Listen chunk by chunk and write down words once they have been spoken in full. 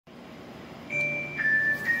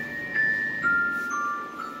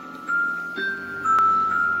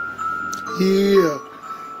Yeah.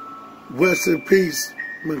 Rest in peace,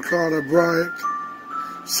 Bryant.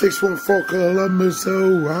 614 Columbus,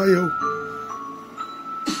 Ohio.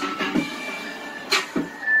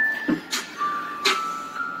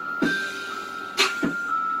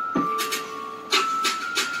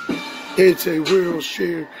 It's a real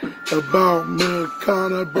shit about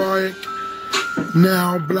Bryant.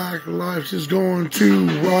 Now black life is going to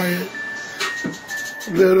riot.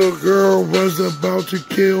 Little girl was about to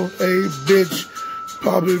kill a bitch.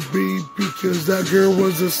 Probably because that girl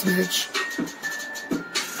was a snitch.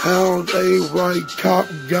 How a white cop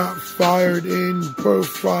got fired and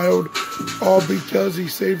profiled, all because he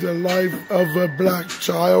saved the life of a black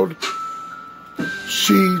child.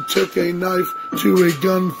 She took a knife to a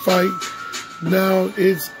gunfight. Now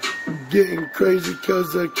it's getting crazy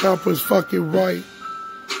because the cop was fucking right.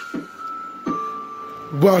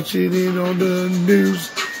 Watching it on the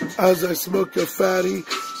news as I smoke a fatty.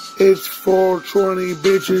 It's 420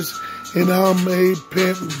 bitches and I'm a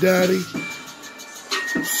pimp daddy.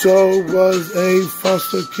 So was a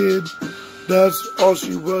foster kid. That's all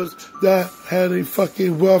she was. That had a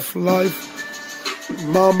fucking rough life.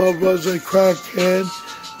 Mama was a crackhead.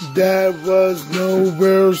 Dad was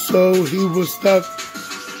nowhere, so he was stuck.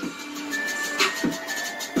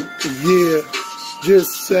 Yeah,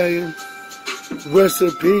 just saying. Rest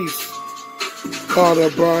in peace,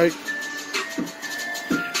 Bryant.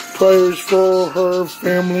 Prayers for her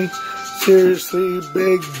family. Seriously,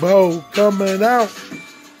 Big Bo coming out.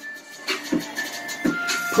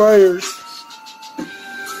 Prayers.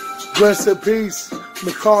 Rest in peace,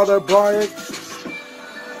 Bryant.